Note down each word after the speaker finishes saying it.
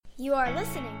You are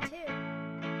listening to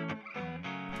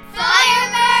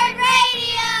Firebird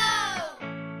Radio!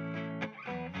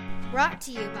 Brought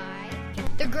to you by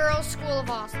the Girls School of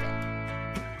Austin.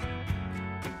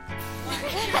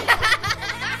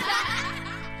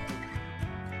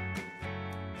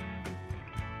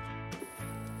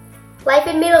 Life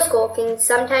in middle school can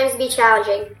sometimes be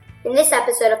challenging. In this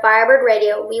episode of Firebird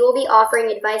Radio, we will be offering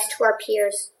advice to our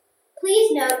peers.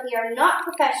 Please note we are not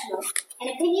professionals, and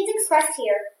opinions expressed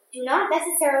here do not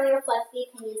necessarily reflect the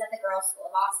opinions of the Girls School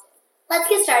of Austin. Let's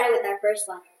get started with our first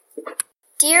letter.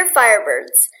 Dear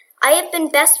Firebirds, I have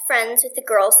been best friends with the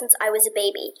girl since I was a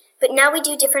baby, but now we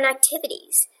do different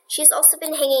activities. She has also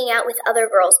been hanging out with other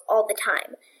girls all the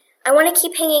time. I want to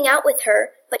keep hanging out with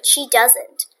her, but she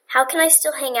doesn't. How can I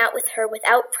still hang out with her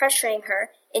without pressuring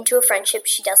her into a friendship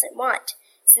she doesn't want?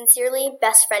 Sincerely,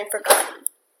 Best Friend Forgotten.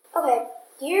 Okay,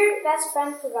 dear Best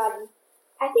Friend Forgotten,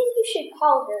 I think you should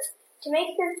call her to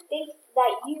make her think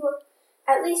that you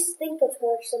at least think of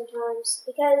her sometimes,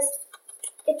 because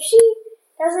if she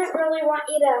doesn't really want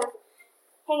you to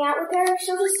hang out with her,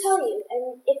 she'll just tell you,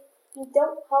 and if you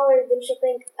don't call her, then she'll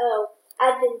think, oh,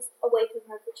 I've been away from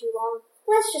her for too long,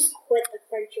 let's just quit the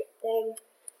friendship thing.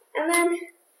 And then,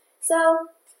 so,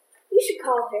 you should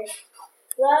call her.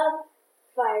 Love,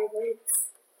 Firebirds.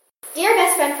 Dear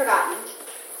Best Friend Forgotten,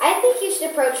 I think you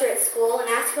should approach her at school and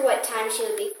ask her what time she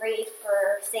would be free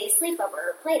for, say, sleepover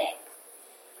or playdate.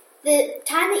 The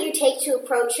time that you take to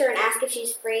approach her and ask if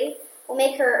she's free will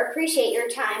make her appreciate your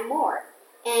time more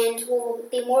and will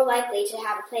be more likely to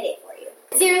have a playdate for you.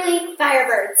 Sincerely,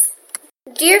 Firebirds.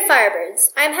 Dear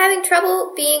Firebirds, I am having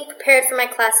trouble being prepared for my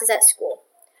classes at school.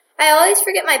 I always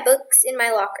forget my books in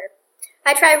my locker.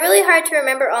 I try really hard to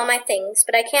remember all my things,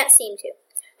 but I can't seem to.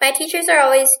 My teachers are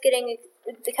always becoming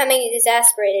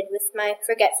exasperated with my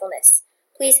forgetfulness.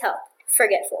 Please help.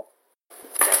 Forgetful.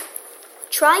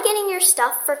 Try getting your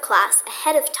stuff for class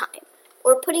ahead of time,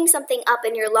 or putting something up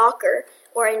in your locker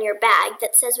or in your bag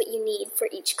that says what you need for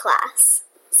each class.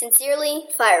 Sincerely,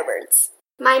 Firebirds.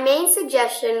 My main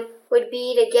suggestion would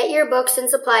be to get your books and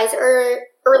supplies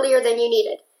earlier than you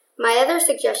needed. My other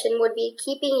suggestion would be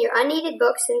keeping your unneeded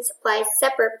books and supplies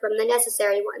separate from the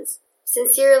necessary ones.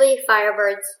 Sincerely,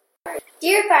 Firebirds.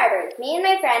 Dear Firebirds, me and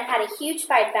my friend had a huge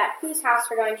fight about whose house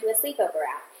we're going to a sleepover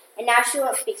at, and now she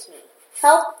won't speak to me.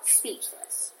 Help,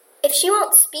 speechless. If she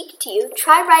won't speak to you,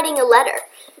 try writing a letter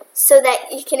so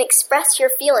that you can express your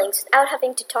feelings without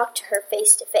having to talk to her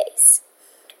face to face.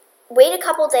 Wait a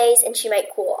couple days and she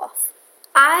might cool off.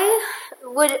 I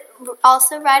would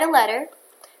also write a letter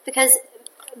because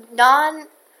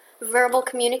non-verbal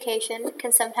communication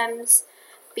can sometimes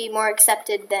be more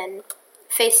accepted than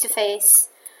face-to-face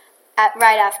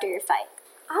right after your fight.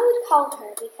 I would call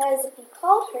her, because if you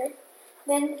called her,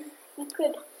 then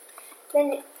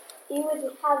you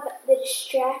would have the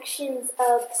distractions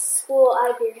of school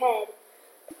out of your head.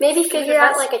 Maybe figure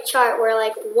out like a chart where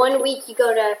like 1 week you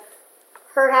go to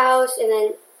her house and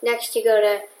then next you go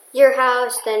to your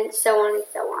house, then so on and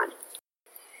so on.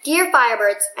 Dear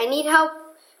Firebirds, I need help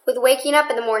with waking up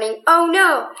in the morning. Oh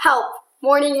no, help.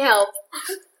 Morning help.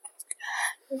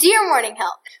 Dear Morning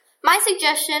Help, my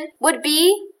suggestion would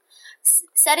be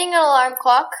setting an alarm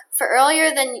clock for earlier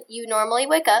than you normally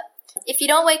wake up. If you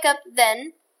don't wake up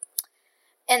then,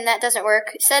 and that doesn't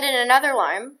work, set in another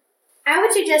alarm. I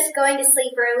would suggest going to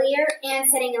sleep earlier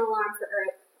and setting an alarm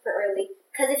for early.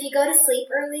 Because if you go to sleep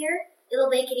earlier, it'll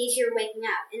make it easier waking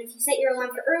up. And if you set your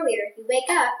alarm for earlier, you wake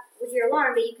up with your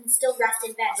alarm, but you can still rest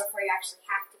in bed before you actually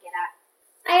have to get up.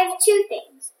 I have two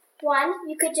things. One,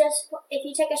 you could just, if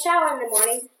you take a shower in the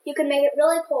morning, you can make it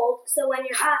really cold, so when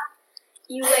you're up,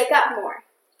 you wake up more.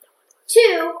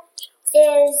 Two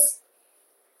is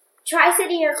try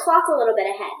setting your clock a little bit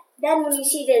ahead. Then when you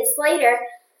see that it's later,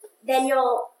 then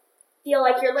you'll feel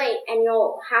like you're late and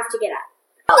you'll have to get up.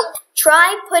 Oh,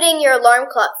 try putting your alarm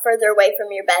clock further away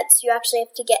from your bed so you actually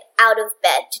have to get out of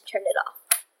bed to turn it off.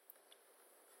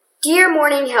 Dear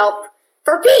Morning Help,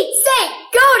 for Pete's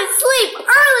sake, go to sleep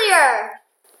earlier!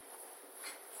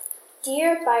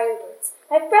 Dear Firebirds,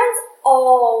 my friends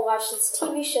all watch this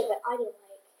TV show that I don't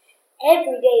like.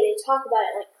 Every day they talk about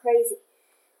it like crazy.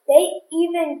 They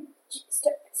even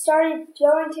started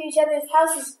going to each other's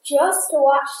houses just to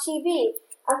watch TV.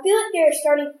 I feel like they're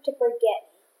starting to forget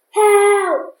me.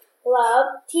 Help! Love,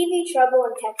 TV Trouble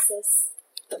in Texas.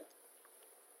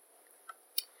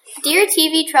 Dear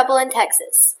TV Trouble in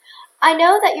Texas, I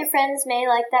know that your friends may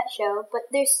like that show, but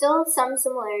there's still some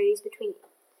similarities between you.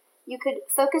 You could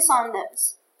focus on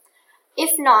those.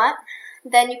 If not,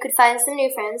 then you could find some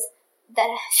new friends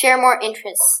that share more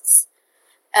interests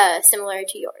similar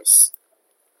to yours.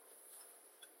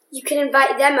 you can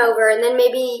invite them over, and then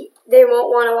maybe they won't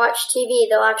want to watch TV.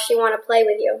 They'll actually want to play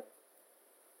with you.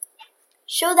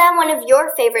 Show them one of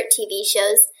your favorite TV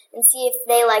shows and see if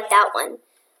they like that one.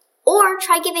 Or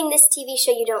try giving this TV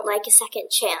show you don't like a second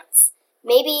chance.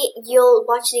 Maybe you'll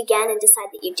watch it again and decide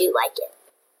that you do like it.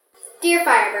 Dear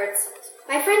Firebirds,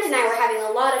 my friend and I were having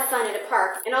a lot of fun at a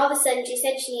park, and all of a sudden she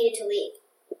said she needed to leave.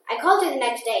 I called her the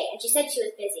next day, and she said she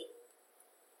was busy.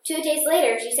 2 days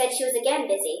later, she said she was again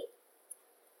busy.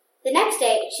 The next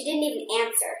day, she didn't even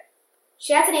answer.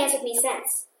 She hasn't answered me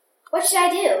since. What should I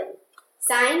do?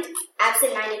 Signed,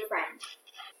 Absent-Minded Friend.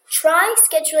 Try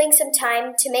scheduling some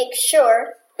time to make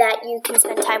sure that you can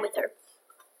spend time with her.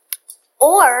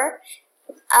 Or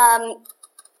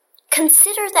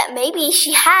consider that maybe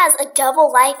she has a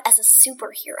double life as a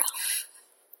superhero.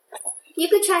 You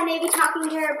could try maybe talking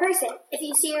to her in person. If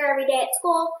you see her every day at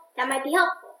school, that might be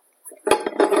helpful.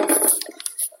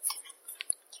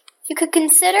 You could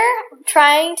consider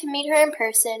trying to meet her in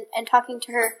person and talking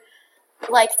to her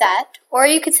like that. Or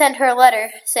you could send her a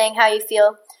letter saying how you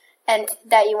feel and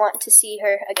that you want to see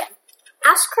her again.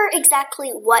 Ask her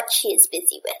exactly what she is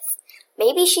busy with.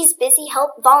 Maybe she's busy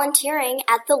volunteering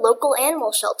at the local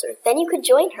animal shelter. Then you could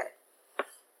join her.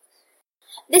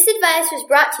 This advice was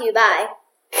brought to you by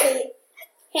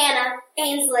Hannah,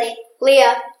 Ainsley,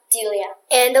 Leah, Delia.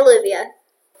 and Olivia.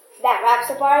 That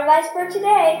wraps up our advice for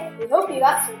today. We hope you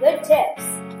got some good tips.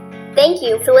 Thank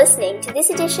you for listening to this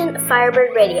edition of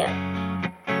Firebird Radio.